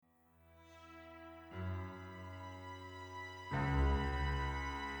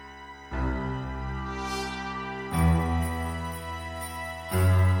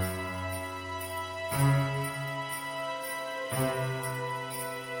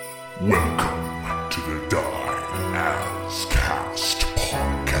Welcome to the Die As Cast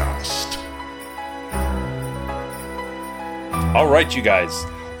podcast. All right, you guys.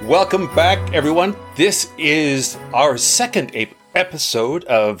 Welcome back, everyone. This is our second episode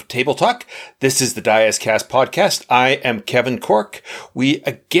of Table Talk. This is the Die As Cast podcast. I am Kevin Cork. We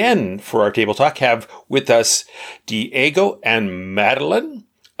again, for our Table Talk, have with us Diego and Madeline.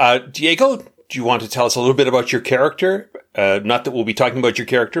 Diego, do you want to tell us a little bit about your character? Not that we'll be talking about your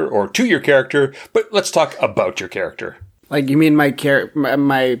character or to your character, but let's talk about your character. Like, you mean my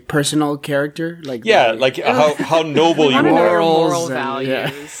my personal character? Like, yeah, like how noble you are. Moral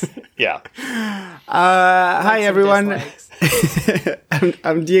values. Yeah. Hi, everyone.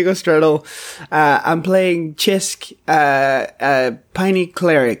 I'm Diego Stradle. I'm playing Chisk, a piney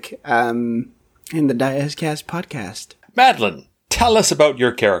cleric, in the Die As Cast podcast. Madeline, tell us about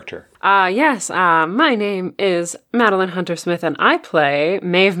your character. Yes, my name is Madeline Hunter-Smith, and I play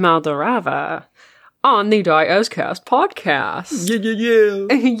Maeve Maldorava on the Die As Cast podcast. Yeah.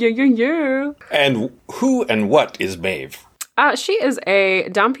 And who and what is Maeve? She is a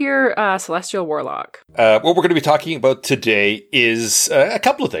Dampier Celestial Warlock. What we're going to be talking about today is a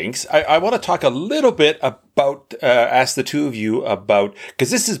couple of things. I want to talk a little bit about, ask the two of you about,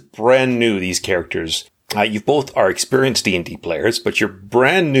 because this is brand new, these characters. You both are experienced D&D players, but you're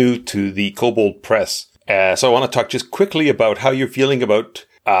brand new to the Kobold Press. So I want to talk just quickly about how you're feeling about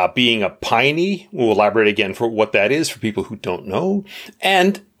being a piney. We'll elaborate again for what that is for people who don't know.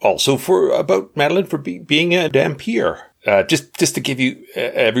 And also about Madeline for being a Dampier. Just to give you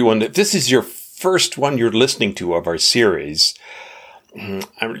everyone, if this is your first one you're listening to of our series,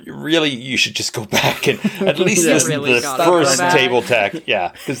 you should just go back and at least listen to the first Table Talk.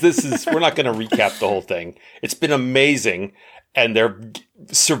 Yeah, because we're not going to recap the whole thing. It's been amazing, and they're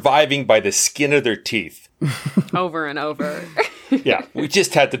surviving by the skin of their teeth. Over and over. Yeah, we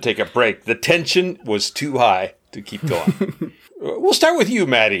just had to take a break. The tension was too high to keep going. We'll start with you,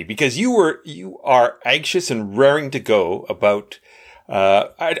 Maddie, because you are anxious and raring to go about.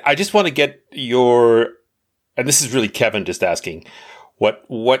 I just want to get your, and this is really Kevin just asking,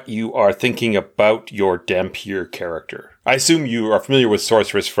 what you are thinking about your Dampier character. I assume you are familiar with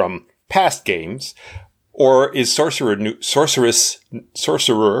Sorceress from past games, or is Sorcerer?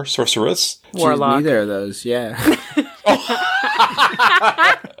 Warlock. Neither of those, yeah.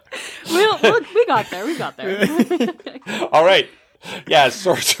 We got there. All right. Yeah,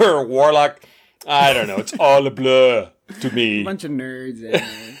 Sorcerer, Warlock. I don't know. It's all a blur to me. Bunch of nerds.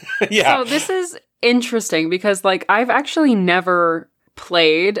 Yeah. So this is interesting because, like, I've actually never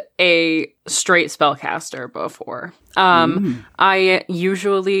played a straight spellcaster before. I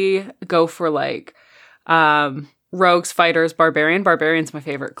usually go for, like, rogues, fighters, barbarian. Barbarian's my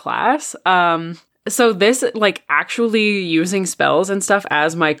favorite class. So this, like, actually using spells and stuff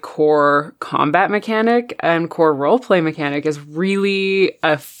as my core combat mechanic and core roleplay mechanic is really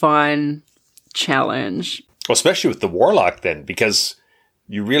a fun challenge. Well, especially with the Warlock then, because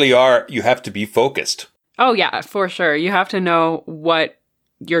you have to be focused. Oh, yeah, for sure. You have to know what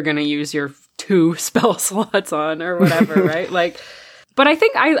you're going to use your 2 spell slots on or whatever, right? Like, but I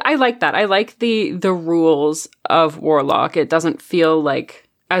think I like that. I like the rules of Warlock. It doesn't feel like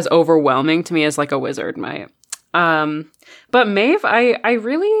as overwhelming to me as like a wizard might. But Maeve, I'm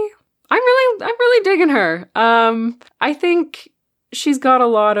really digging her. I think she's got a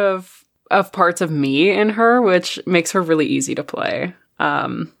lot of parts of me in her, which makes her really easy to play.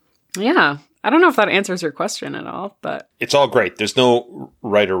 Yeah. I don't know if that answers your question at all, but it's all great. There's no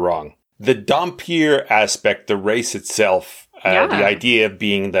right or wrong. The Dampier aspect, the race itself, the idea of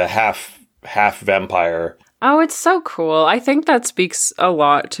being the half vampire. Oh, it's so cool. I think that speaks a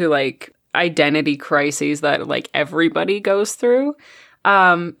lot to, like, identity crises that, like, everybody goes through,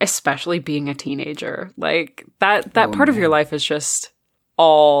 especially being a teenager. Like, that part of your life is just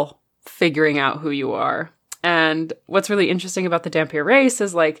all figuring out who you are. And what's really interesting about the Dampier race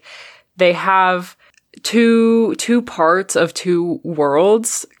is, like, they have two parts of 2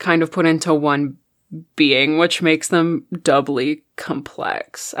 worlds kind of put into one being, which makes them doubly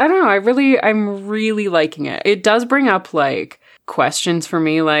complex. I don't know. I'm really liking it. It does bring up, like, questions for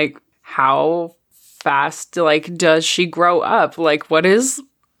me, like, how fast, like, does she grow up? Like, what is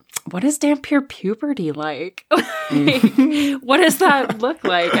Dampier puberty like? What does that look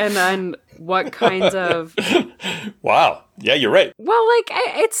like? And then what kinds of... Wow. Yeah, you're right. Well, like,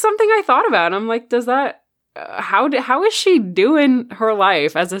 it's something I thought about. I'm like, does that... how is she doing her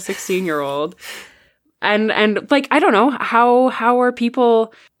life as a 16-year-old? And like, I don't know, how do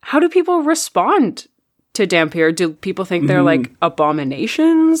people respond to Dampier, do people think they're like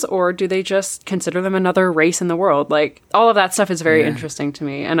abominations, or do they just consider them another race in the world? Like, all of that stuff is very interesting to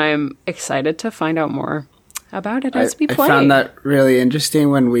me, and I'm excited to find out more about it as we play. I found that really interesting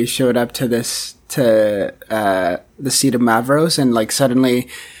when we showed up to the seat of Mavros, and like suddenly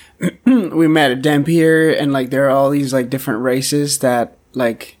we met at Dampier, and like there are all these like different races that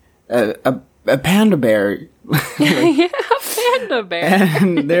like a panda bear. Yeah, panda bear.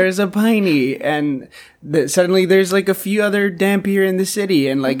 And there's a piney, and suddenly there's like a few other Dampier in the city,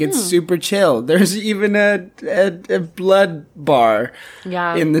 and like it's super chill. There's even a blood bar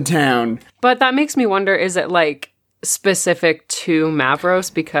in the town. But that makes me wonder, is it like specific to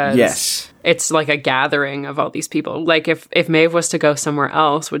Mavros? Because it's like a gathering of all these people. Like if Maeve was to go somewhere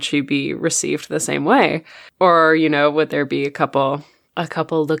else, would she be received the same way? Or, you know, would there be a couple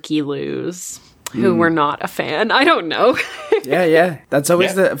looky-loos who were not a fan? I don't know. Yeah. That's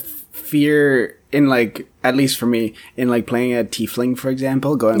always the fear in, like, at least for me, in like playing a tiefling, for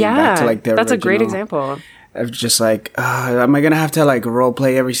example, going back to like the that's original, a great example. Of just like, am I gonna have to like role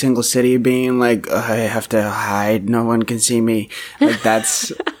play every single city, being like, I have to hide, no one can see me. Like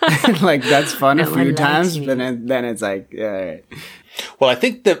that's like that's fun a few times, but then it's like, all right. Well, I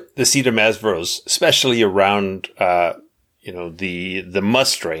think that the Seat of Mavros, especially around the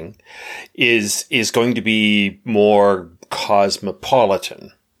mustering, is going to be more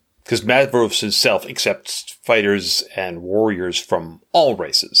cosmopolitan, because Mavros itself accepts fighters and warriors from all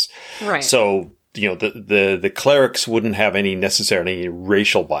races. Right. So, you know, the clerics wouldn't have any necessarily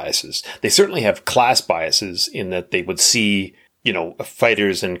racial biases. They certainly have class biases in that they would see, you know,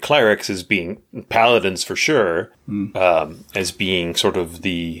 fighters and clerics as being paladins for sure, as being sort of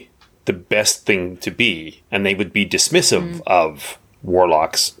the best thing to be, and they would be dismissive of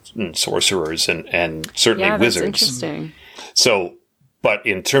warlocks and sorcerers and certainly wizards. That's interesting. So, but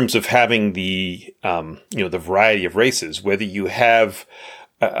in terms of having the the variety of races, whether you have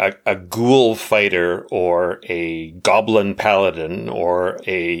a ghoul fighter or a goblin paladin or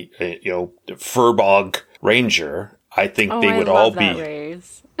a furbog ranger, I think they would all be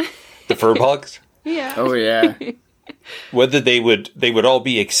the furbogs. Yeah. Oh yeah. Whether they would all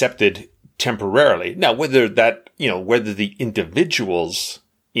be accepted temporarily. Now, whether the individuals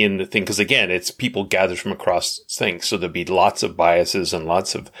in the thing, because again, it's people gathered from across things, so there'd be lots of biases and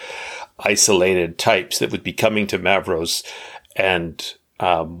lots of isolated types that would be coming to Mavros. And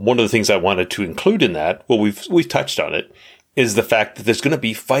one of the things I wanted to include in that, well, we've touched on it, is the fact that there's going to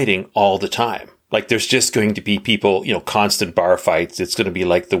be fighting all the time. Like, there's just going to be people, constant bar fights. It's going to be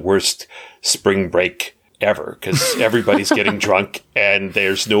like the worst spring break ever, because everybody's getting drunk, and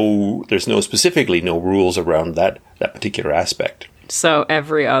there's specifically no rules around that particular aspect. So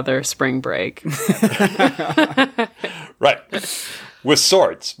every other spring break. Right. With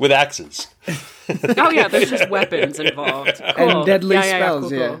swords, with axes. Oh yeah, there's just weapons involved. Cool. And deadly spells,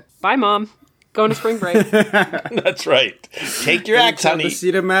 cool. Bye, Mom. Going to spring break. That's right. Take your axe, honey. The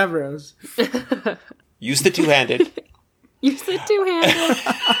seat of Mavros. Use the two-handed. Use the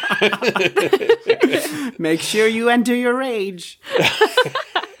two-handed. Make sure you enter your rage.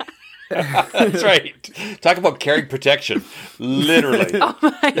 That's right. Talk about carrying protection. Literally. Oh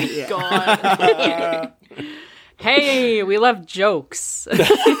my God. Hey, we love jokes.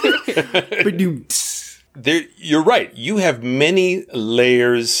 You're right. You have many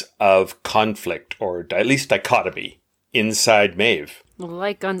layers of conflict, or at least dichotomy, inside Maeve.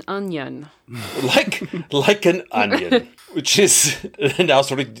 Like an onion. Like an onion. Which is now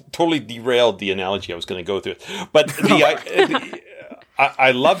sort of totally derailed the analogy I was going to go through. But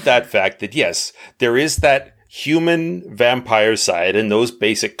I love that fact that, yes, there is that human vampire side and those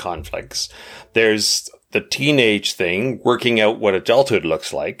basic conflicts. There's the teenage thing, working out what adulthood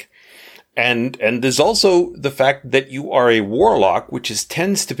looks like. And there's also the fact that you are a warlock, which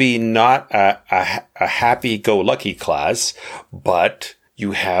tends to be not a happy-go-lucky class, but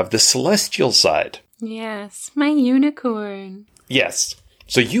you have the celestial side. Yes, my unicorn. Yes.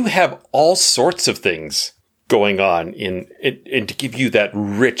 So you have all sorts of things going on in to give you that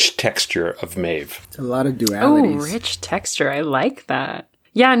rich texture of Maeve. It's a lot of dualities. Oh, rich texture. I like that.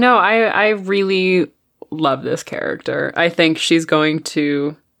 Yeah, no, I really love this character. I think she's going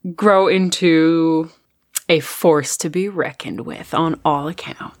to grow into a force to be reckoned with on all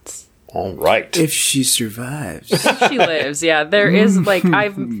accounts. All right. If she survives. She lives, yeah. There is,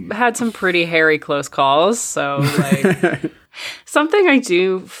 I've had some pretty hairy close calls, so, something I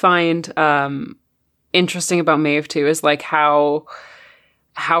do find interesting about Maeve, too, is, how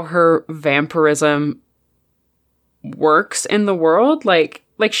her vampirism works in the world. Like,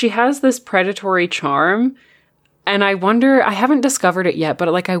 she has this predatory charm, and I wonder, I haven't discovered it yet,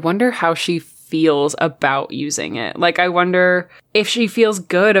 but, I wonder how she feels about using it. Like, I wonder if she feels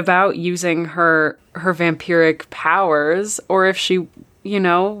good about using her vampiric powers, or if she, you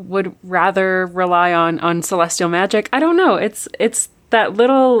know, would rather rely on celestial magic. I don't know. It's that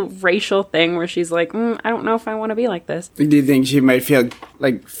little racial thing where she's like, I don't know if I want to be like this. Do you think she might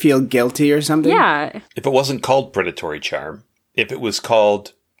feel guilty or something? Yeah. If it wasn't called predatory charm, if it was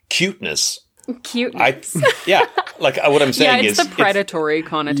called cuteness. Cuteness. Like what I'm saying it's is the predatory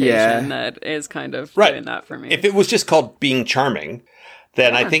connotation that is kind of doing that for me. If it was just called being charming,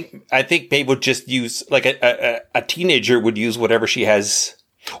 then I think Maeve would just use, like a teenager would use whatever she has,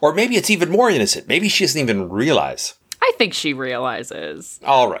 or maybe it's even more innocent. Maybe she doesn't even realize. I think she realizes.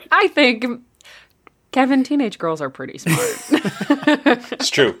 All right. I think, Kevin, teenage girls are pretty smart.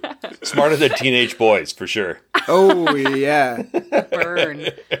 It's true. Smarter than teenage boys, for sure. Oh, yeah.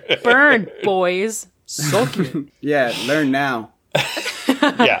 Burn, boys. Suck it. Yeah, learn now.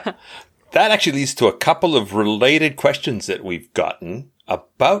 Yeah. That actually leads to a couple of related questions that we've gotten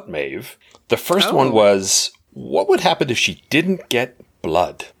about Maeve. The first one was, what would happen if she didn't get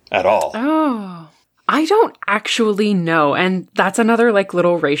blood at all? Oh. I don't actually know. And that's another like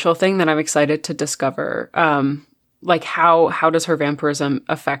little racial thing that I'm excited to discover. Like how does her vampirism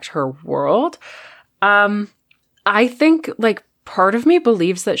affect her world? I think like part of me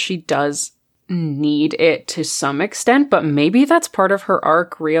believes that she does need it to some extent, but maybe that's part of her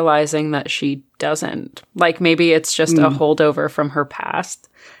arc, realizing that she doesn't. Like maybe it's just a holdover from her past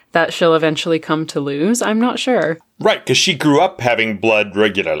that she'll eventually come to lose. I'm not sure. Right, because she grew up having blood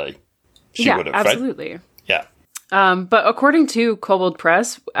regularly. She would have, absolutely. Right? Yeah. But according to Kobold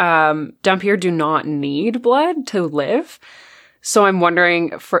Press, Dhampir do not need blood to live. So I'm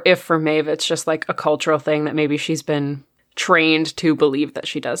wondering if for Maeve it's just like a cultural thing that maybe she's been trained to believe that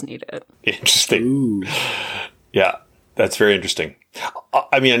she does need it. Interesting. Ooh. Yeah, that's very interesting.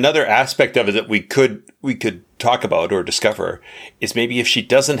 I mean, another aspect of it that we could talk about or discover is maybe if she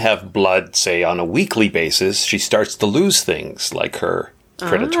doesn't have blood, say, on a weekly basis, she starts to lose things like her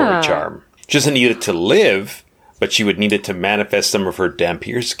predatory charm. She doesn't need it to live, but she would need it to manifest some of her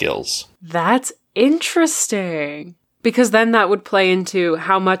Dhampir skills. That's interesting. Because then that would play into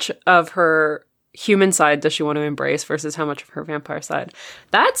how much of her human side does she want to embrace versus how much of her vampire side.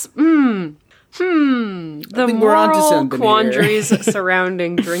 That's, the moral quandaries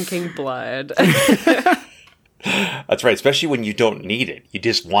surrounding drinking blood. That's right, especially when you don't need it. You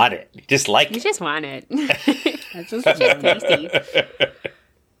just want it. You just like it. You just want it. It's just tasty.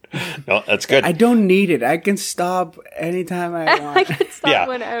 No, that's good. I don't need it. I can stop anytime I want. I can stop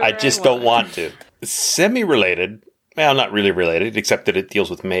whenever I just don't want to. Semi-related, well, not really related, except that it deals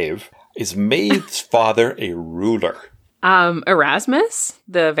with Maeve. Is Maeve's father a ruler? Erasmus,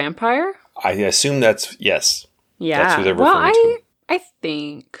 the vampire? I assume that's, yes. Yeah. That's who they're referring to. I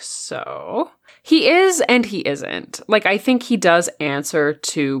think so. He is and he isn't. Like, I think he does answer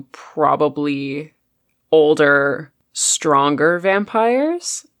to probably older, stronger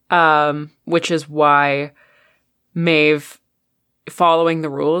vampires, which is why Maeve following the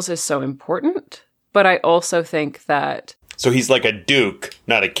rules is so important. But I also think that... So he's like a duke,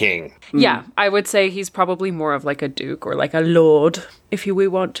 not a king. Yeah, I would say he's probably more of like a duke or like a lord, if we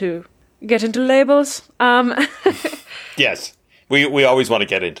want to get into labels. Yes, we always want to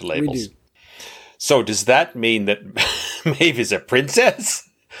get into labels. We do. So does that mean that Maeve is a princess?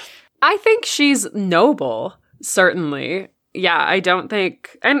 I think she's noble, certainly. Yeah, I don't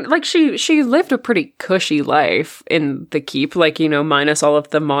think... And, like, she lived a pretty cushy life in the keep, like, you know, minus all of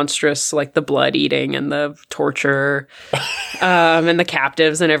the monstrous, like, the blood eating and the torture and the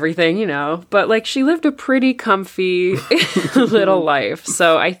captives and everything, you know. But, like, she lived a pretty comfy little life.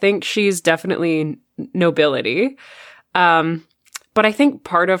 So I think she's definitely nobility. But I think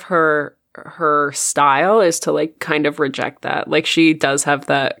part of her style is to, like, kind of reject that. Like, she does have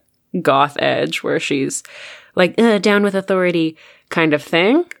that goth edge where she's... like, down with authority kind of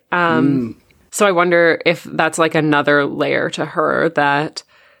thing. So I wonder if that's like another layer to her that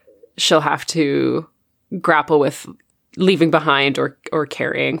she'll have to grapple with leaving behind or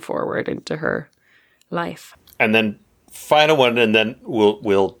carrying forward into her life. And then final one, and then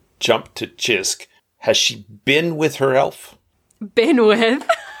we'll jump to Chisk. Has she been with her elf? Been with?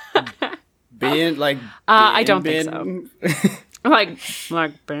 Being like... I don't think so. like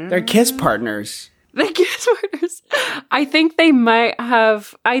They're kiss partners. The kiss partners. I think they might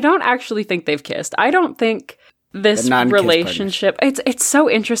have. I don't actually think they've kissed. I don't think this relationship. It's so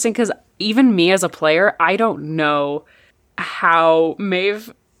interesting because even me as a player, I don't know how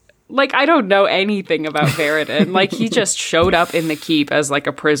Maeve. Like, I don't know anything about Veridin. Like, he just showed up in the keep as like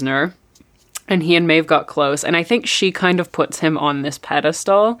a prisoner, and he and Maeve got close. And I think she kind of puts him on this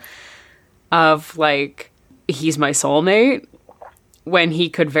pedestal of like, he's my soulmate, when he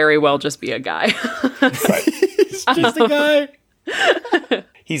could very well just be a guy. Right. He's just a guy.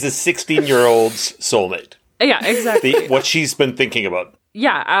 He's a 16-year-old's soulmate. Yeah, exactly. What she's been thinking about.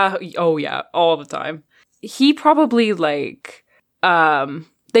 Yeah. Oh, yeah. All the time. He probably like,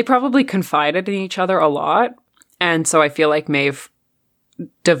 they probably confided in each other a lot. And so I feel like Maeve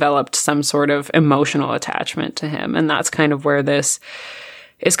developed some sort of emotional attachment to him. And that's kind of where this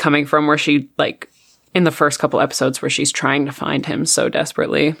is coming from, where she like, in the first couple episodes where she's trying to find him so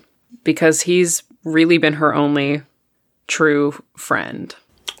desperately, because he's really been her only true friend.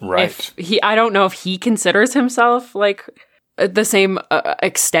 Right. I don't know if he considers himself like the same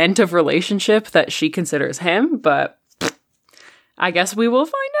extent of relationship that she considers him, but I guess we will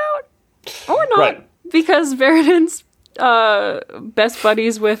find out. Or not. Right. Because Verdon's best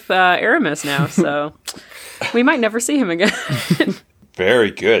buddies with Aramis now, so we might never see him again.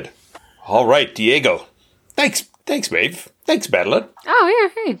 Very good. All right, Diego. Thanks, Maeve. Thanks, Madeline.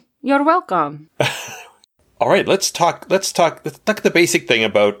 Oh, yeah, hey. You're welcome. All right, let's talk the basic thing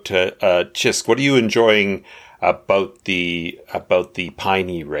about Chisk. What are you enjoying about the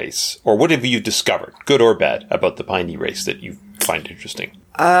Piney race? Or what have you discovered, good or bad, about the Piney race that you find interesting?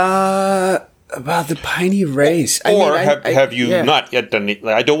 About the Piney race. Have you not yet done it?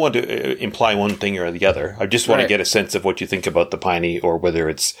 I don't want to imply one thing or the other. I just want to get a sense of what you think about the Piney, or whether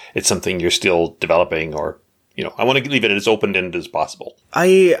it's something you're still developing, or I want to leave it as open-ended as possible.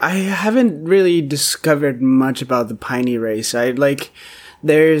 I haven't really discovered much about the Piney race. I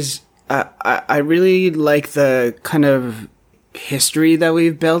really like the kind of history that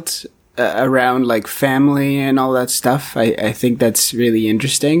we've built around like family and all that stuff. I think that's really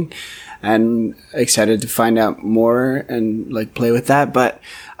interesting, and excited to find out more and like play with that. But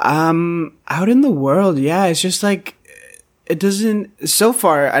out in the world, yeah, it's just like, it doesn't, so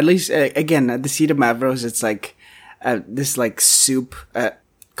far, at least, again, at the Seed of Mavros, it's like this like soup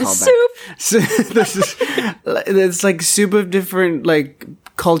callback. It's like soup of different like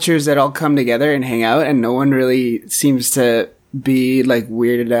cultures that all come together and hang out, and no one really seems to be like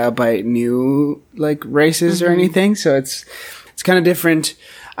weirded out by new like races or anything. So it's kind of different.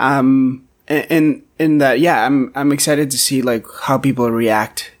 In that, yeah, I'm excited to see like how people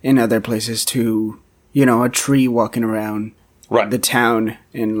react in other places to, a tree walking around the town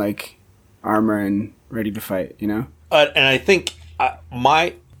in like armor and ready to fight, And I think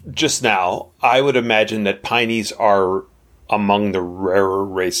just now, I would imagine that Pineys are among the rarer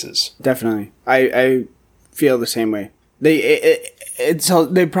races. Definitely. I feel the same way.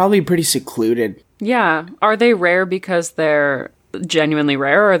 They're probably pretty secluded. Yeah. Are they rare because they're genuinely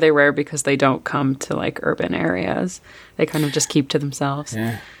rare, or are they rare because they don't come to like urban areas? They kind of just keep to themselves.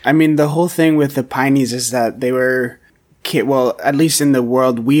 Yeah. I mean, the whole thing with the Pineys is that they were, well, at least in the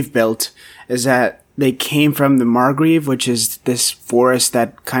world we've built, is that they came from the Margrave, which is this forest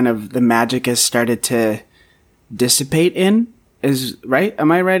that kind of the magic has started to dissipate in. Right?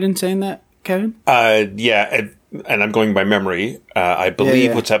 Am I right in saying that, Kevin? Yeah. And I'm going by memory. I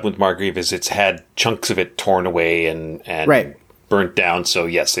believe what's happened with Margrave is it's had chunks of it torn away and burnt down. So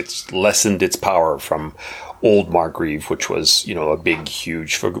yes, it's lessened its power from old Margrave, which was, a big,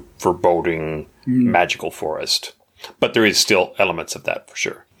 huge, foreboding, magical forest. But there is still elements of that for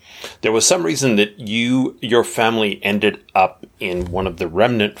sure. There was some reason that your family ended up in one of the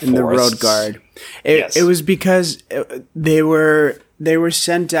remnant forests. In the Road Guard. It was because they were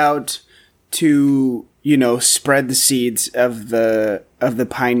sent out to, spread the seeds of the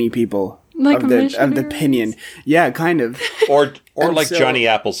Piney people. Like of the Pinion. Yeah, kind of. Or like Johnny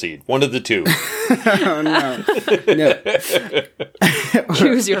Appleseed. One of the two. Oh, no.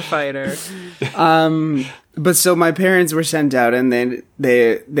 Choose your fighter. But so my parents were sent out, and then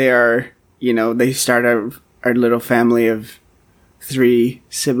they are, they start our little family of 3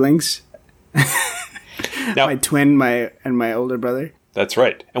 siblings. Now, my twin, and my older brother. That's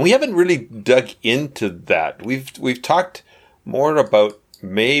right. And we haven't really dug into that. We've talked more about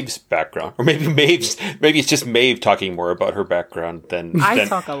Maeve's background, or maybe it's just Maeve talking more about her background than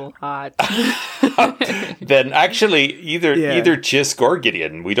talk a lot. Than actually either Chisk or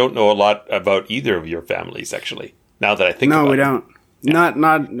Gideon. We don't know a lot about either of your families, actually. Now that I think about it. No, we don't. Yeah.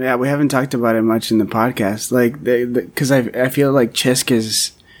 Not. We haven't talked about it much in the podcast. Like, because I feel like Chisk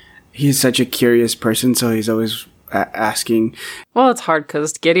he's such a curious person, so he's always asking. Well, it's hard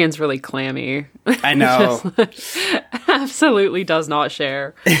because Gideon's really clammy. I know. Absolutely does not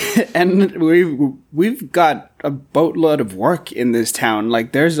share. And we've got a boatload of work in this town.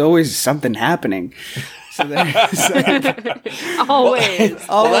 Like, there's always something happening. So there's Always.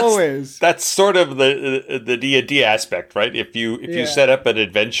 always. That's sort of the D&D aspect, right? If you set up an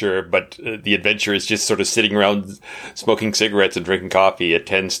adventure, but the adventure is just sort of sitting around smoking cigarettes and drinking coffee, it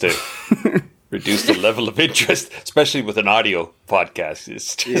tends to reduce the level of interest, especially with an audio podcast.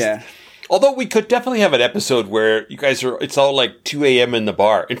 It's just, although we could definitely have an episode where you guys it's all like 2 a.m. in the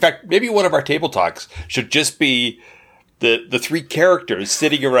bar. In fact, maybe one of our table talks should just be the three characters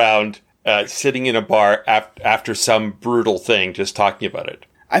sitting around, sitting in a bar after some brutal thing, just talking about it.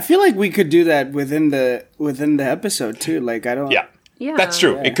 I feel like we could do that within the episode too. Like I don't. Yeah, that's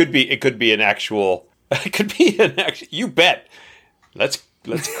true. Yeah. It could be an actual. It could be an actual. You bet. Let's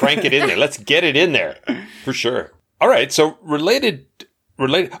crank it in there. Let's get it in there for sure. All right. So related.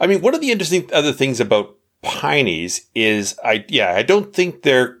 I mean, one of the interesting other things about Pineys is I don't think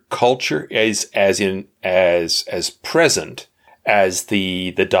their culture is as present as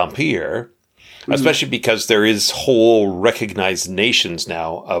the Dhampir, especially because there is whole recognized nations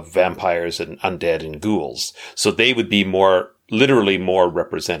now of vampires and undead and ghouls. So they would be literally more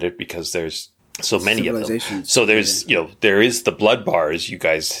represented because there's so many of them. So there's, there is the blood bars you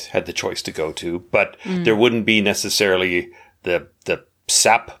guys had the choice to go to, but there wouldn't be necessarily the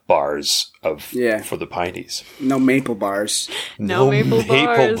sap bars for the Pineys. No maple bars. No maple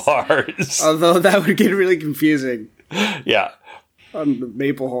bars. Although that would get really confusing. Yeah. On the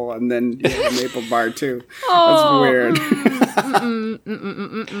maple hole and then the maple bar too. That's weird.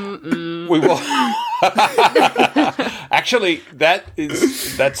 We will. Actually,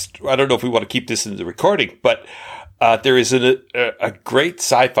 that's. I don't know if we want to keep this in the recording, but there is a great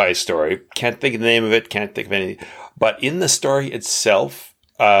sci-fi story. Can't think of the name of it. Can't think of anything. But in the story itself,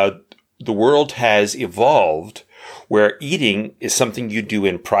 the world has evolved where eating is something you do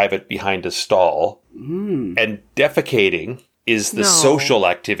in private behind a stall, and defecating is the social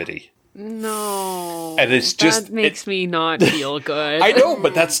activity. No. And it's just... That makes me not feel good. I know,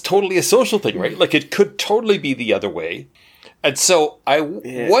 but that's totally a social thing, right? Like, it could totally be the other way. And so,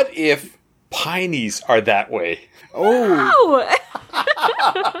 what if Pineys are that way? Oh!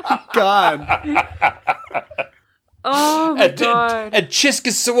 God. Oh my God. And Chisk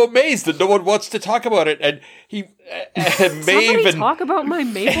is so amazed that no one wants to talk about it. And Maeve talk about my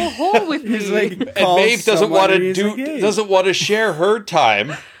maple hole with me. And Maeve doesn't want to share her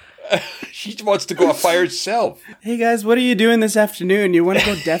time. She wants to go off by herself. Hey guys, what are you doing this afternoon? You want to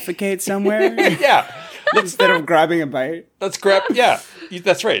go defecate somewhere? Yeah. Instead of grabbing a bite. Let's grab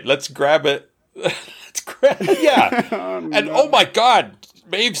that's right. Let's grab it. Oh, no. And oh my God,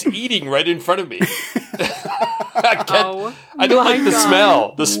 Maeve's eating right in front of me. I don't like the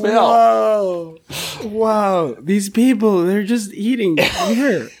smell. The smell. Wow. These people, they're just eating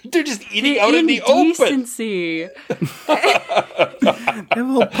here. They're just eating out in the open. Indecency. They have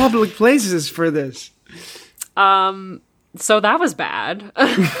whole public places for this. So that was bad.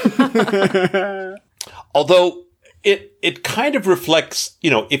 Although it kind of reflects,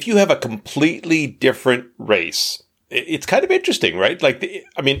 if you have a completely different race, it's kind of interesting, right? Like,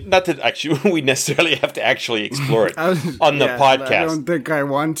 not that actually we necessarily have to actually explore it on the podcast. I don't think I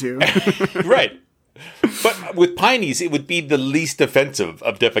want to. Right. But with Pineys, it would be the least offensive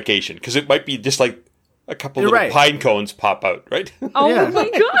of defecation because it might be just like a couple little pine cones pop out, right? Oh my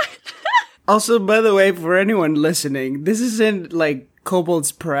God. Also, by the way, for anyone listening, this isn't like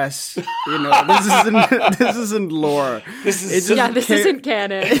Kobold's Press. This isn't lore. This isn't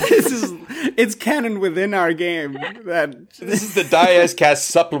canon. It's canon within our game. This is the Diascast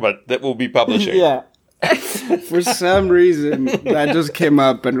supplement that we'll be publishing. Yeah. For some reason, that just came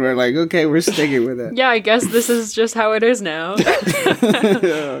up, and we're like, okay, we're sticking with it. Yeah, I guess this is just how it is now.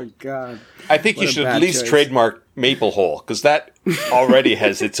 Oh God. I think you should at least trademark Maple Hole because that already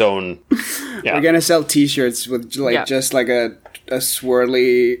has its own. Yeah. We're gonna sell T-shirts with just like a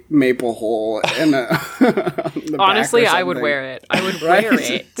swirly maple hole and honestly, I would wear it. I would wear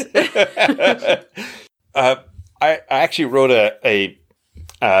it. I actually wrote a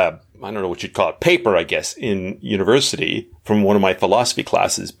I don't know what you'd call it, paper, I guess, in university from one of my philosophy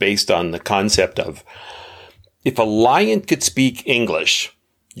classes based on the concept of if a lion could speak English,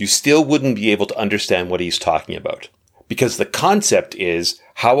 you still wouldn't be able to understand what he's talking about. Because the concept is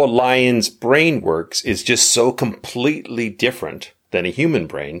how a lion's brain works is just so completely different than a human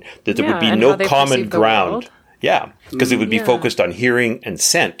brain that there would be no common ground. Yeah, because it would be focused on hearing and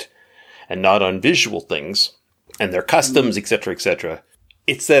scent and not on visual things and their customs, etc., etc.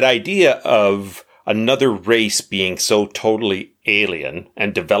 It's that idea of another race being so totally alien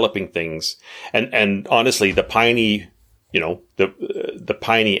and developing things. And honestly, the piney, the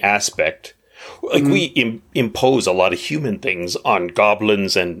piney aspect, like we impose a lot of human things on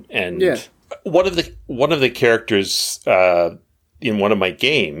goblins and one of the characters in one of my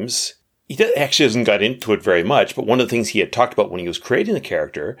games, actually hasn't got into it very much, but one of the things he had talked about when he was creating the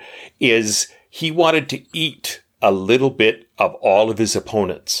character is he wanted to eat a little bit of all of his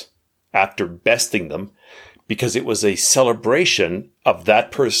opponents after besting them, because it was a celebration of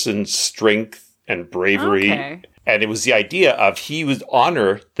that person's strength and bravery. Okay. And it was the idea of he would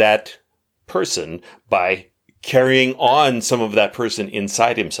honor that person by carrying on some of that person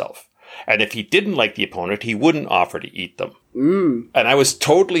inside himself. And if he didn't like the opponent, he wouldn't offer to eat them. And I was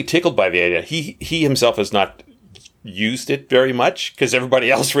totally tickled by the idea. He himself has not used it very much because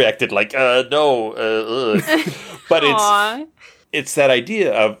everybody else reacted like, no. But it's that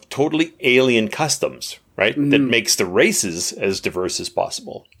idea of totally alien customs, right? That makes the races as diverse as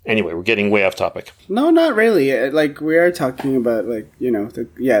possible. Anyway, we're getting way off topic. No, not really. Like, we are talking about, like, you know,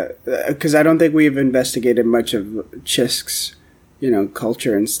 because I don't think we've investigated much of Chisk's, you know,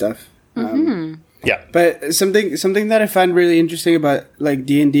 culture and stuff. Yeah. But something that I find really interesting about, like,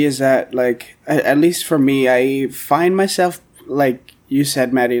 D&D is that, like, at least for me, I find myself, like you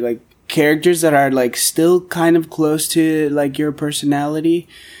said, Maddie, like, characters that are, like, still kind of close to, like, your personality.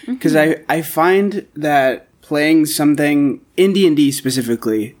 Because I find that playing something in D&D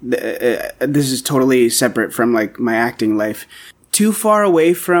specifically, this is totally separate from, like, my acting life, too far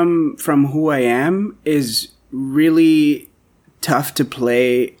away from who I am is really tough to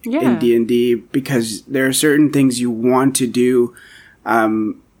play in D&D, because there are certain things you want to do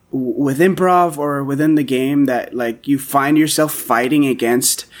with improv or within the game that, like, you find yourself fighting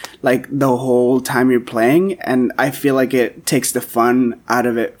against, like, the whole time you're playing, and I feel like it takes the fun out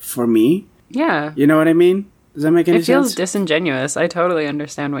of it for me. Yeah. You know what I mean? Does that make any sense? It feels disingenuous. I totally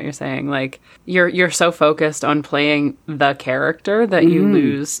understand what you're saying. Like, you're so focused on playing the character that you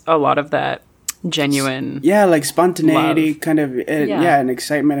lose a lot of that genuine like spontaneity, love. kind of and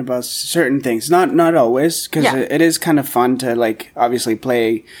excitement about certain things. Not always, because it is kind of fun to, like, obviously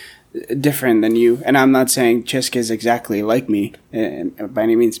play different than you, and I'm not saying Chisk is exactly like me by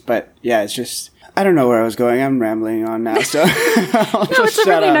any means, but yeah, it's just, I don't know where I was going. I'm rambling on now, so no, it's a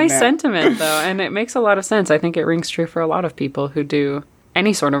really nice sentiment though, and it makes a lot of sense. I think it rings true for a lot of people who do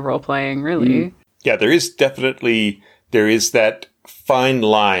any sort of role playing, really. Yeah, there is that fine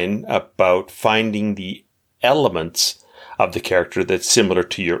line about finding the elements of the character that's similar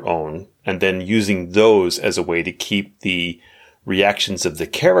to your own, and then using those as a way to keep the reactions of the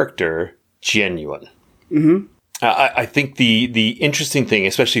character genuine. I think the interesting thing,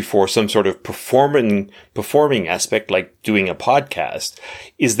 especially for some sort of performing aspect, like doing a podcast,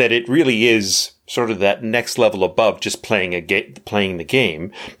 is that it really is sort of that next level above just playing the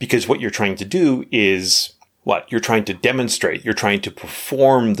game, because what you're trying to do is you're trying to demonstrate, you're trying to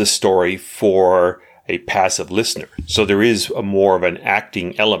perform the story for a passive listener. So there is more of an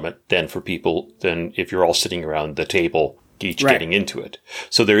acting element than if you're all sitting around the table each getting into it.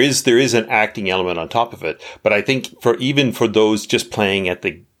 So there is an acting element on top of it. But I think for those just playing at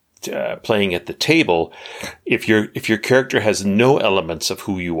the table, if your character has no elements of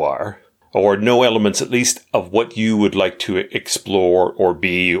who you are, or no elements at least of what you would like to explore or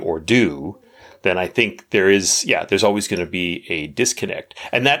be or do, then I think there's always going to be a disconnect.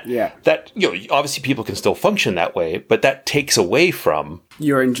 And that, you know, obviously people can still function that way, but that takes away from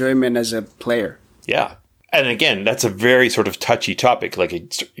your enjoyment as a player. Yeah. And again, that's a very sort of touchy topic. Like,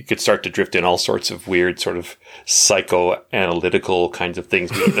 it could start to drift in all sorts of weird sort of psychoanalytical kinds of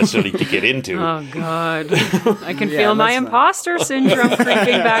things we don't necessarily need to get into. Oh, God. I can feel my imposter syndrome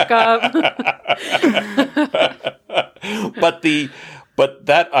creeping back up. But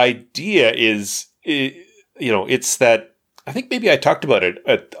that idea is, you know, it's that, I think maybe I talked about it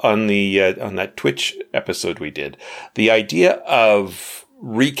on that Twitch episode we did. The idea of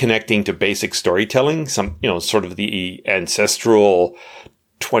reconnecting to basic storytelling, sort of the ancestral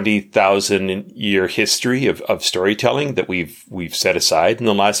 20,000 year history of storytelling that we've set aside in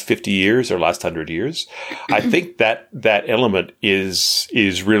the last 50 years or last 100 years. I think that element is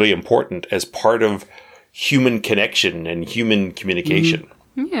really important as part of human connection and human communication.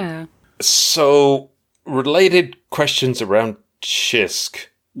 Yeah. So, related questions around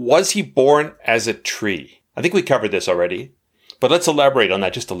Chisk. Was he born as a tree? I think we covered this already, but let's elaborate on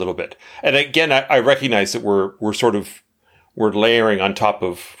that just a little bit. And again, I recognize that we're layering on top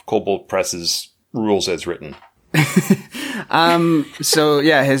of Kobold Press's rules as written. So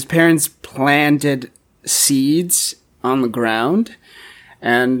yeah, his parents planted seeds on the ground,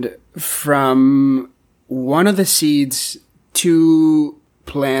 and from one of the seeds, two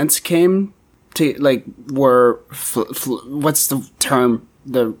plants came to, like, what's the term?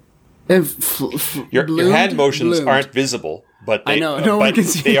 Your hand motions aren't visible. but I know no one can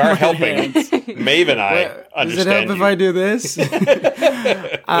see they are my helping. hands. Maeve and I Does it understand help if I do this?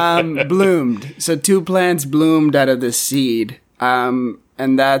 Bloomed. So 2 plants bloomed out of the seed. And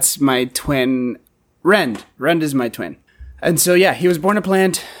that's my twin, Rend. Rend is my twin. And so, yeah, he was born a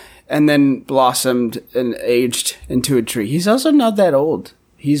plant and then blossomed and aged into a tree. He's also not that old.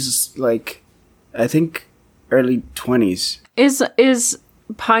 He's like, I think, early 20s. Is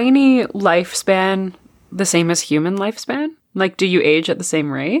piney lifespan the same as human lifespan? Like, do you age at the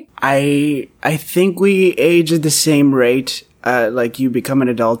same rate? I think we age at the same rate. Like, you become an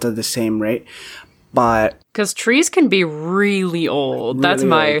adult at the same rate. But because trees can be really old. That's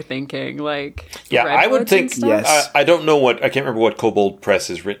my thinking. Like, yeah, I would think. Yes. I don't know I can't remember what Kobold Press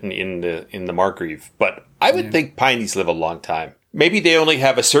is written in the Margrave, but I would think pineys live a long time. Maybe they only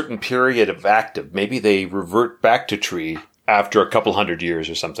have a certain period of active. Maybe they revert back to tree after a couple hundred years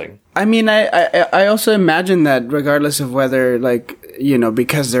or something. I mean, I also imagine that regardless of whether, like, you know,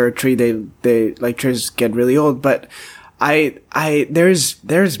 because they're a tree, they like, trees get really old, but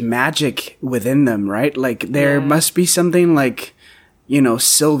there's magic within them, right? Like, there must be something, like, you know,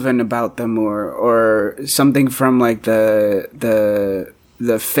 sylvan about them, or something from, like, the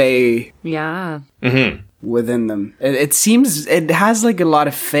fae. Yeah. Mm-hmm. Within them. It seems it has, like, a lot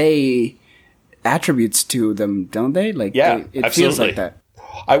of fae attributes to them, don't they? Like, yeah, it absolutely. feels like that.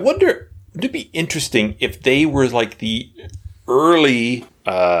 I wonder, would it be interesting if they were like the early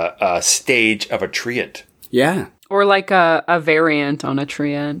stage of a treant? Yeah. Or like a variant on a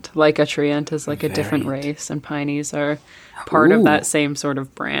treant. Like a treant is like a different race, and pineys are part of that same sort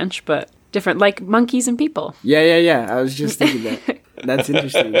of branch, but different, like monkeys and people. Yeah. I was just thinking that. That's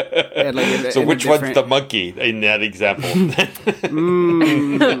interesting. Yeah, like so which one's the monkey in that example?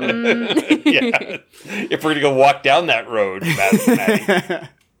 Yeah. If we're going to go walk down that road, Maddie.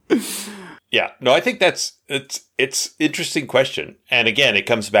 Yeah. No, I think it's interesting question. And again, it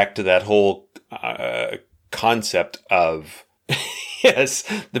comes back to that whole concept of, yes,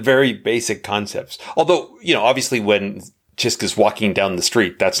 the very basic concepts. Although, you know, obviously when Chiska's walking down the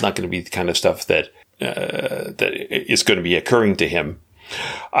street, that's not going to be the kind of stuff that is going to be occurring to him.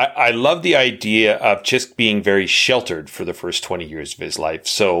 I love the idea of Chisk being very sheltered for the first 20 years of his life.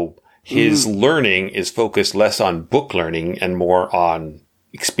 So his learning is focused less on book learning and more on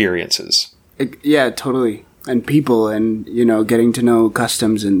experiences. Yeah, totally. And people, and, you know, getting to know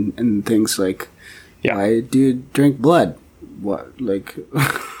customs and things like, why do you drink blood? What, like...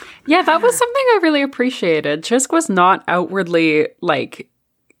 Yeah, that was something I really appreciated. Chisk was not outwardly, like,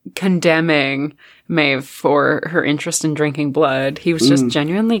 condemning Maeve for her interest in drinking blood. He was just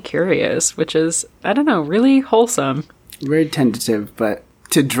genuinely curious, which is, I don't know, really wholesome. Very tentative, but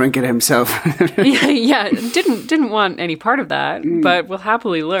to drink it himself. yeah, didn't want any part of that, but will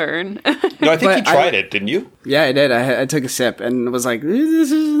happily learn. No, I think you tried it, didn't you? Yeah, I did. I took a sip and was like,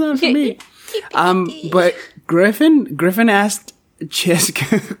 this is not for me. But Griffin asked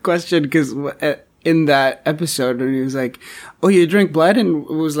Chisk a question, because in that episode, when he was like, "Oh, you drink blood," and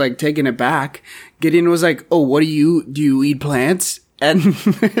was like taken aback, Gideon was like, "Oh, what do you eat plants?" And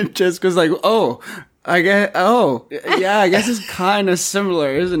Chisk was like, "Oh, I guess it's kind of similar,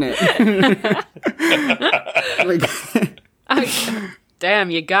 isn't it?" Like,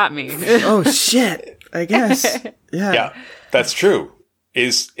 damn, you got me. Oh shit! I guess. Yeah, that's true.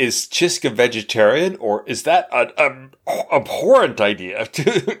 Is Chisk a vegetarian, or is that an abhorrent idea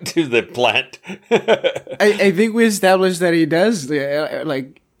to the plant? I think we established that he does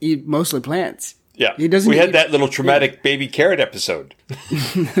like eat mostly plants. Yeah, he doesn't. We had that little traumatic baby carrot episode,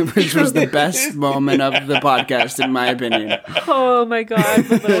 which was the best moment of the podcast, in my opinion. Oh my god,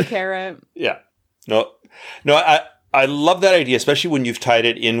 the little carrot. Yeah, no, I love that idea, especially when you've tied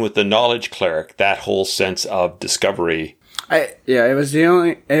it in with the knowledge cleric. That whole sense of discovery. It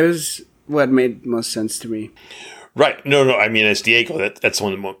was what made most sense to me. Right. No. I mean, as Diego, that's the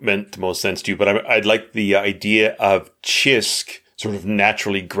one that meant the most sense to you. But I'd like the idea of Chisk sort of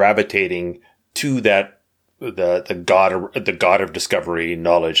naturally gravitating to that, the god of discovery,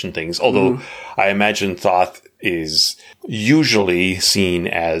 knowledge, and things. Although I imagine Thoth is usually seen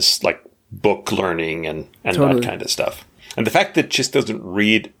as like book learning and totally. That kind of stuff. And the fact that Chisk doesn't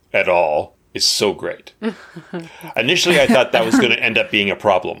read at all is so great. Initially, I thought that was going to end up being a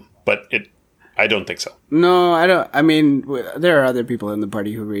problem, but I don't think so. No, I don't. I mean, there are other people in the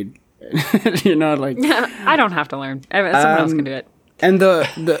party who read. You know, like I don't have to learn. Someone else can do it. And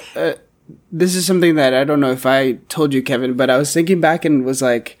this is something that I don't know if I told you, Kevin, but I was thinking back and was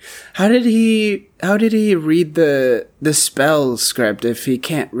like, how did he read the spell script if he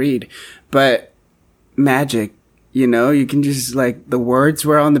can't read? But magic You know, you can just like the words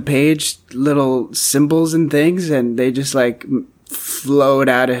were on the page, little symbols and things, and they just like flowed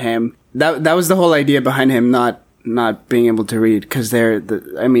out of him. That was the whole idea behind him not being able to read, because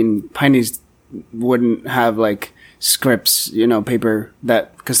Pineys wouldn't have like scripts, you know, paper,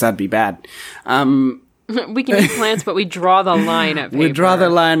 because that'd be bad. We can eat plants, but we draw the line at paper. We draw the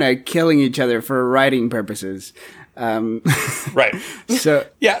line at killing each other for writing purposes. Right. So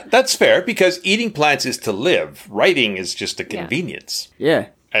yeah, that's fair, because eating plants is to live. Writing is just a convenience. Yeah.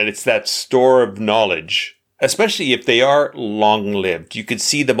 And it's that store of knowledge, especially if they are long-lived. You could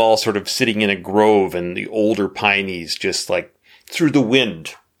see them all sort of sitting in a grove, and the older Pineys just like through the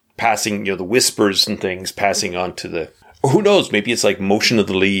wind, passing, you know, the whispers and things passing on to the... Who knows? Maybe it's like motion of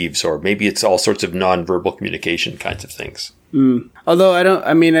the leaves, or maybe it's all sorts of non-verbal communication kinds of things. Although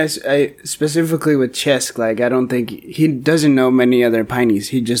I specifically with Chesk, like, I don't think he doesn't know many other Pineys.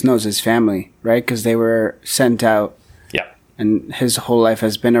 He just knows his family, right? Because they were sent out. Yeah. And his whole life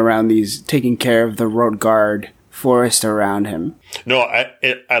has been around taking care of the road guard forest around him. No,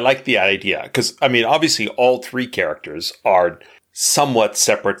 I like the idea, because, I mean, obviously all three characters are somewhat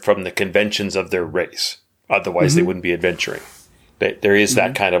separate from the conventions of their race. Otherwise, they wouldn't be adventuring. There is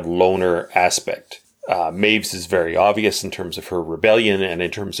that kind of loner aspect. Maeve's is very obvious in terms of her rebellion and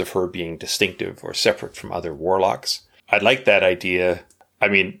in terms of her being distinctive or separate from other warlocks. I like that idea. I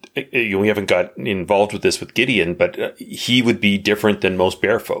mean, we haven't got involved with this with Gideon, but he would be different than most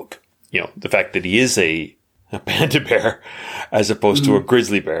bear folk. You know, the fact that he is a panda bear as opposed to a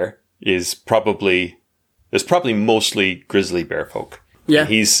grizzly bear is probably mostly grizzly bear folk. Yeah. And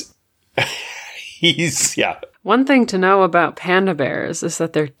he's One thing to know about panda bears is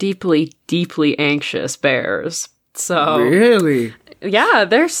that they're deeply, deeply anxious bears. So Really? yeah,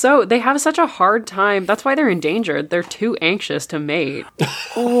 they have such a hard time. That's why they're endangered. They're too anxious to mate.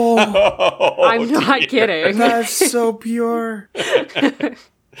 I'm not kidding. That's so pure.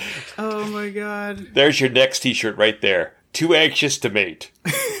 Oh my god. There's your next t-shirt right there. Too anxious to mate.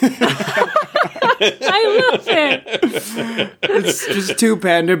 I love it. It's just two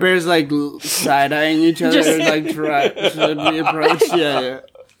panda bears like side-eyeing each other, Just- like should we approach? Yeah.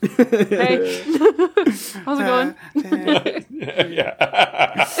 Hey, how's it going?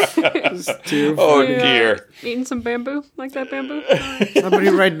 It's too Oh funny. dear. Eating some bamboo? Like that bamboo? Somebody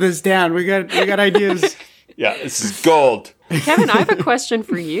write this down. We got ideas. Yeah, this is gold. Kevin, I have a question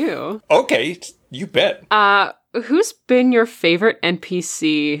for you. Okay, you bet. Who's been your favorite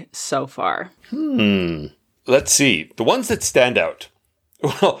NPC so far? Let's see. The ones that stand out.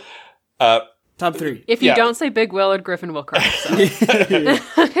 Well, Top 3. If you Yeah. don't say Big Willard, Griffin will cry. So.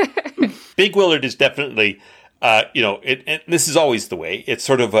 Big Willard is definitely, and this is always the way. It's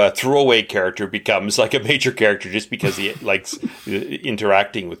sort of a throwaway character becomes like a major character just because he likes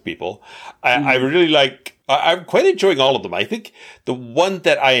interacting with people. I really like, I'm quite enjoying all of them. I think the one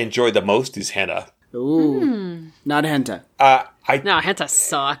that I enjoy the most is Henna. Ooh. Not Henta. No, Henta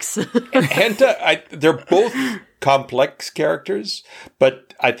sucks. Henta, they're both complex characters,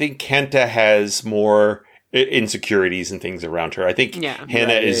 but I think Henta has more insecurities and things around her. I think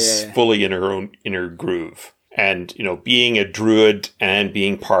Henna is fully in her own inner groove. And, being a druid and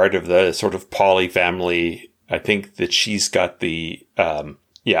being part of the sort of poly family, I think that she's got the,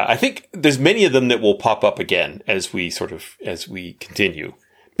 I think there's many of them that will pop up again as we continue.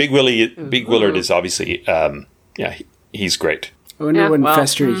 Big Willard is obviously, he's great. I wonder when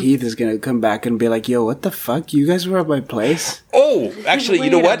Fester Heath is going to come back and be like, yo, what the fuck? You guys were at my place? Oh, actually, you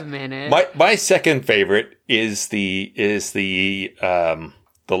know Wait a what? minute. My second favorite is the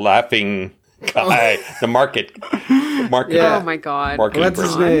laughing guy, the market. Yeah. Oh my god. Marketing What's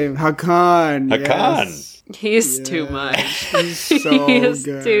his person. name? Hakan. Hakan. Yes. He's too much. He's so He's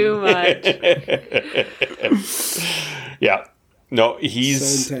good. too much. Yeah. No,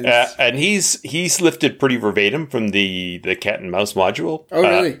 he's So intense. and he's lifted pretty verbatim from the cat and mouse module. Oh,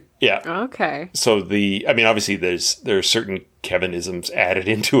 really? Yeah. Okay. So obviously there are certain Kevinisms added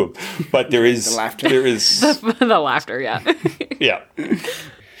into him, but there is The laughter. there is The laughter, yeah. yeah,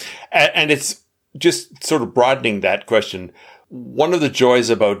 and it's just sort of broadening that question. One of the joys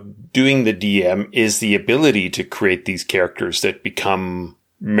about doing the DM is the ability to create these characters that become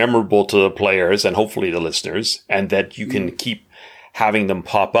memorable to the players and hopefully the listeners, and that you can keep having them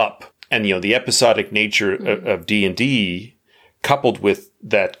pop up. And, the episodic nature of D&D, coupled with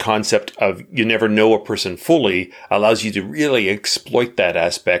that concept of you never know a person fully, allows you to really exploit that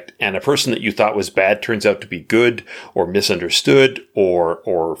aspect. And a person that you thought was bad turns out to be good or misunderstood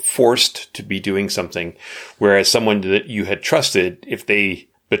or forced to be doing something. Whereas someone that you had trusted, if they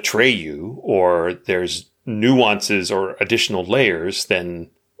betray you or there's nuances or additional layers, then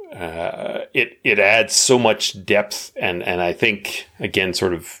it adds so much depth and I think, again,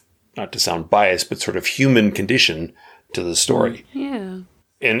 sort of, not to sound biased, but sort of human condition to the story. Yeah.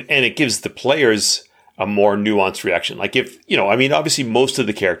 And it gives the players a more nuanced reaction. Like if, obviously most of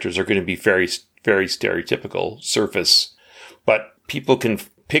the characters are going to be very, very stereotypical surface, but people can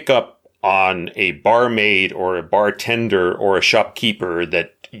pick up on a barmaid or a bartender or a shopkeeper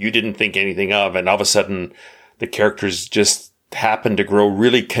that you didn't think anything of. And all of a sudden the characters just happen to grow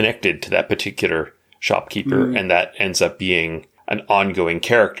really connected to that particular shopkeeper. And that ends up being an ongoing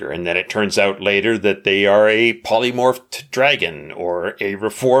character. And then it turns out later that they are a polymorphed dragon or a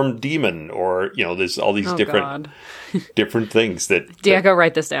reformed demon or, there's all these different things that... Diego,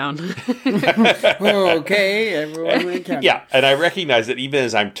 write this down. Okay, everyone. Yeah, and I recognize that even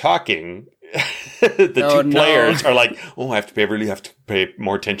as I'm talking, the two players are like, "Oh, I really have to pay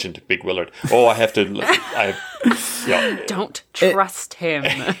more attention to Big Willard. Oh, I have to. Don't trust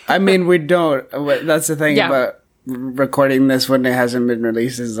him." I mean, we don't. That's the thing about recording this when it hasn't been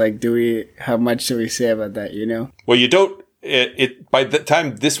released. Is like, how much do we say about that? Well, you don't. By the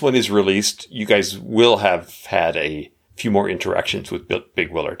time this one is released, you guys will have had a few more interactions with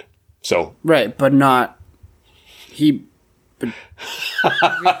Big Willard. So right, but not he.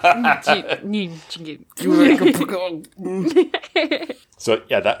 So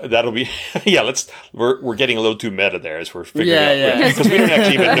that'll be we're getting a little too meta there as we're figuring out because we don't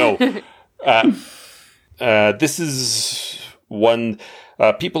actually even know. This is one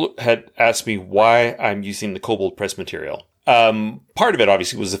people had asked me why I'm using the Kobold Press material. Part of it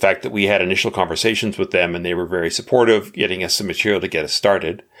obviously was the fact that we had initial conversations with them and they were very supportive, getting us some material to get us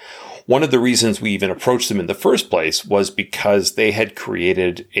started. One of the reasons we even approached them in the first place was because they had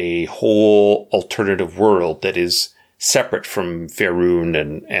created a whole alternative world that is separate from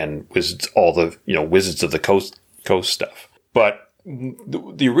Faerun and Wizards, all the, Wizards of the Coast stuff. But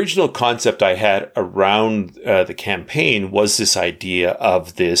the original concept I had around the campaign was this idea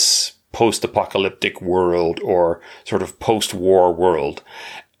of this post-apocalyptic world or sort of post-war world.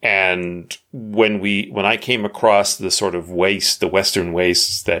 And when I came across the sort of waste, the Western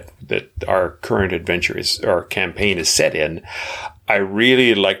wastes that our current our campaign is set in, I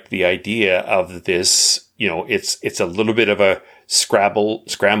really liked the idea of this, it's a little bit of a scramble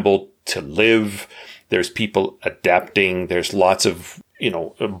to live. There's people adapting. There's lots of,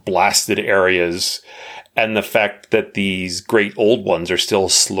 blasted areas. And the fact that these great old ones are still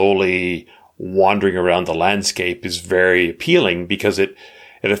slowly wandering around the landscape is very appealing because it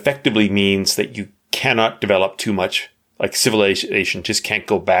effectively means that you cannot develop too much, like civilization just can't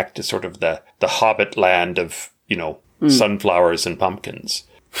go back to sort of the hobbit land of, sunflowers and pumpkins.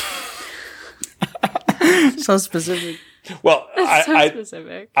 So specific. Well,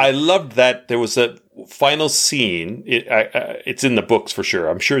 specific. I loved that there was a final scene. It's in the books for sure.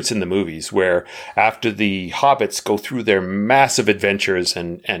 I'm sure it's in the movies where after the hobbits go through their massive adventures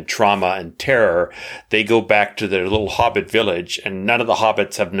and trauma and terror, they go back to their little hobbit village and none of the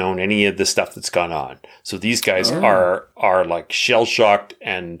hobbits have known any of the stuff that's gone on. So these guys are like shell shocked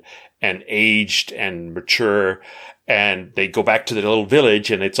and aged and mature, and they go back to their little village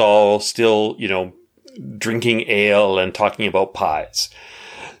and it's all still, drinking ale and talking about pies.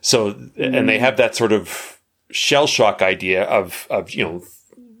 So, and they have that sort of shell shock idea of,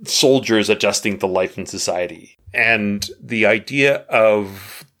 soldiers adjusting to life in society. And the idea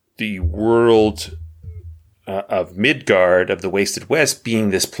of the world of Midgard, of the Wasted West, being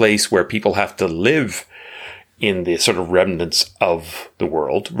this place where people have to live in the sort of remnants of the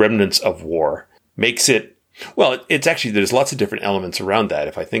world, remnants of war, makes it, well, it's actually, there's lots of different elements around that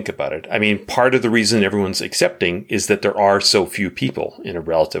if I think about it. I mean, part of the reason everyone's accepting is that there are so few people in a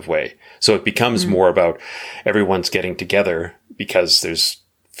relative way. So it becomes more about everyone's getting together because there's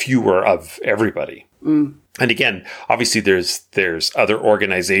fewer of everybody. And again, obviously there's other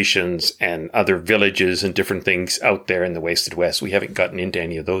organizations and other villages and different things out there in the Wasted West. We haven't gotten into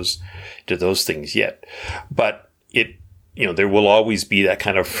any of those things yet, but there will always be that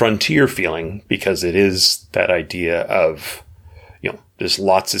kind of frontier feeling because it is that idea of, there's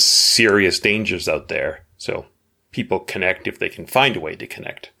lots of serious dangers out there. So people connect if they can find a way to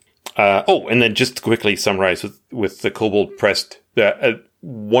connect. And then just to quickly summarize with the Kobold Pressed,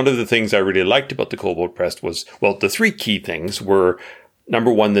 one of the things I really liked about the Kobold Pressed was, well, the three key things were,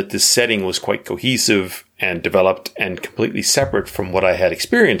 number one, that this setting was quite cohesive and developed and completely separate from what I had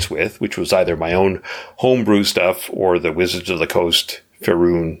experience with, which was either my own homebrew stuff or the Wizards of the Coast,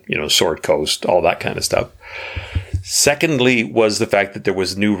 Faerun, Sword Coast, all that kind of stuff. Secondly was the fact that there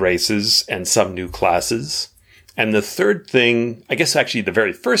was new races and some new classes. And the third thing, I guess actually the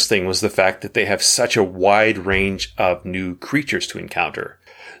very first thing, was the fact that they have such a wide range of new creatures to encounter.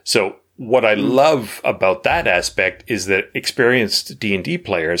 So what I love about that aspect is that experienced D&D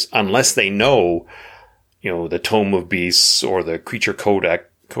players, unless they know, the Tome of Beasts or the Creature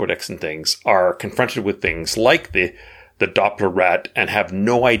Codex and things, are confronted with things like the Doppler rat and have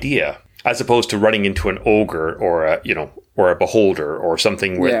no idea, as opposed to running into an ogre or a beholder or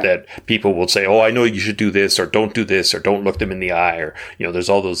something that people will say, oh, I know you should do this or don't do this or don't look them in the eye, or, there's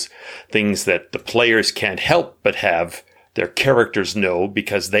all those things that the players can't help but have their characters know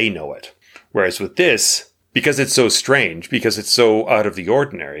because they know it. Whereas with this, because it's so strange, because it's so out of the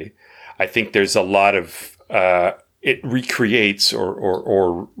ordinary, I think there's a lot of, it recreates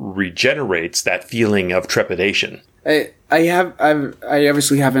or regenerates that feeling of trepidation. I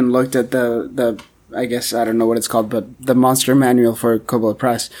obviously haven't looked at the I guess, I don't know what it's called, but the monster manual for Kobold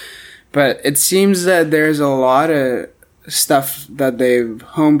Press. But it seems that there's a lot of stuff that they've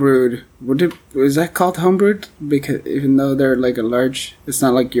homebrewed. Is that called homebrewed? Because even though they're like a large, it's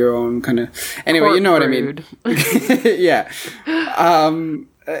not like your own kind of. Anyway, you know what I mean. Yeah.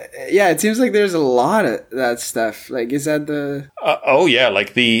 Yeah, it seems like there's a lot of that stuff. Like, is that the? Oh yeah,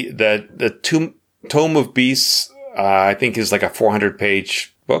 like the Tome of Beasts. I think is like a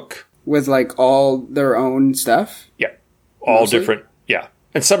 400-page book with like all their own stuff. Yeah, all mostly? Different. Yeah.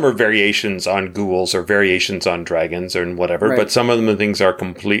 And some are variations on ghouls or variations on dragons or whatever, right. But some of the things are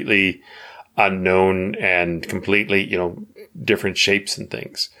completely unknown and completely, different shapes and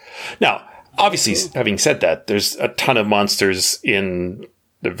things. Now, obviously, having said that, there's a ton of monsters in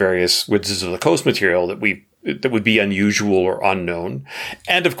the various Wizards of the Coast material that would be unusual or unknown.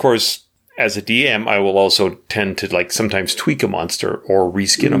 And of course, as a DM, I will also tend to sometimes tweak a monster or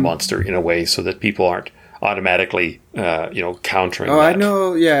reskin a monster in a way so that people aren't automatically, countering that. I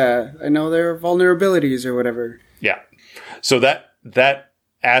know. Yeah, I know their vulnerabilities or whatever. Yeah. So that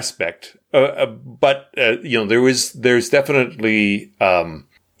aspect, there's definitely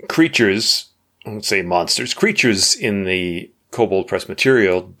creatures. I won't say monsters, creatures in the Kobold Press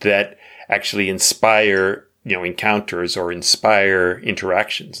material that actually inspire, encounters or inspire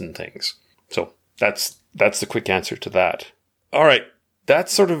interactions and things. So that's the quick answer to that. All right. That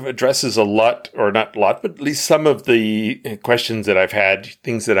sort of addresses a lot, or not a lot, but at least some of the questions that I've had,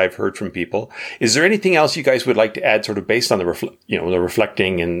 things that I've heard from people. Is there anything else you guys would like to add, sort of based on the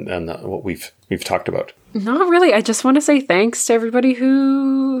reflecting and what we've talked about? Not really. I just want to say thanks to everybody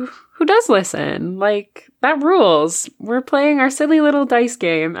who does listen. That rules. We're playing our silly little dice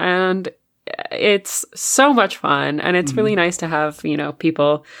game, and it's so much fun, and it's really nice to have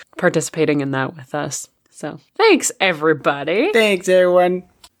people participating in that with us. So, thanks, everybody. Thanks, everyone.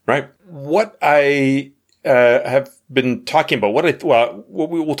 Right. What I have been talking about,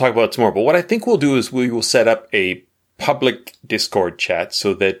 we'll talk about some more, but what I think we'll do is we will set up a public Discord chat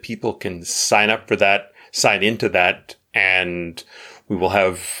so that people can sign up for that, sign into that, and we will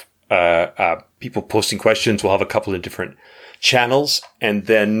have people posting questions. We'll have a couple of different channels, and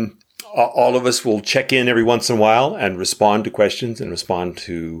then all of us will check in every once in a while and respond to questions and respond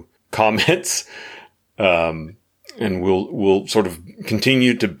to comments. And we'll sort of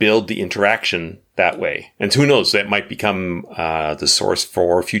continue to build the interaction that way. And who knows, that might become the source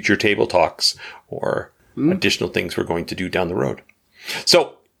for future table talks or additional things we're going to do down the road.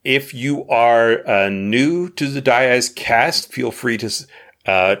 So if you are new to the Diaz cast, feel free to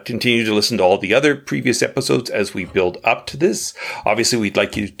continue to listen to all the other previous episodes as we build up to this. Obviously, we'd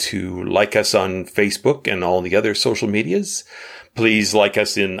like you to like us on Facebook and all the other social medias. Please like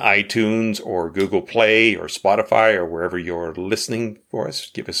us in iTunes or Google Play or Spotify or wherever you're listening for us.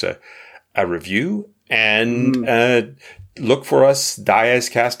 Give us a review and look for us,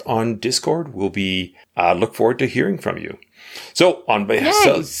 Diazcast, on Discord. We'll be look forward to hearing from you. So on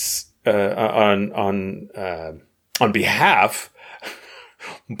behalf,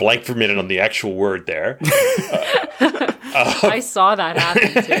 blank for a minute on the actual word there. I saw that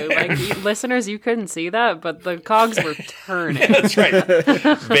happen too. Listeners, you couldn't see that, but the cogs were turning. That's right.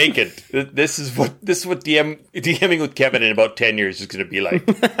 Vacant. This is what DMing with Kevin in about 10 years is going to be like.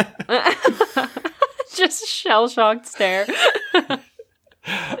 Just shell-shocked stare.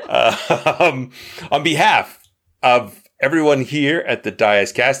 On behalf of everyone here at the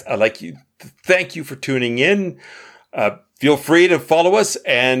Diazcast, I'd like to thank you for tuning in. Feel free to follow us,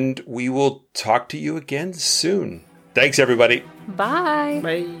 and we will talk to you again soon. Thanks, everybody. Bye.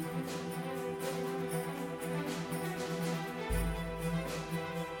 Bye.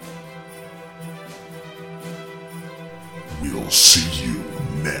 We'll see you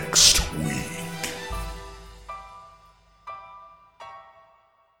next week.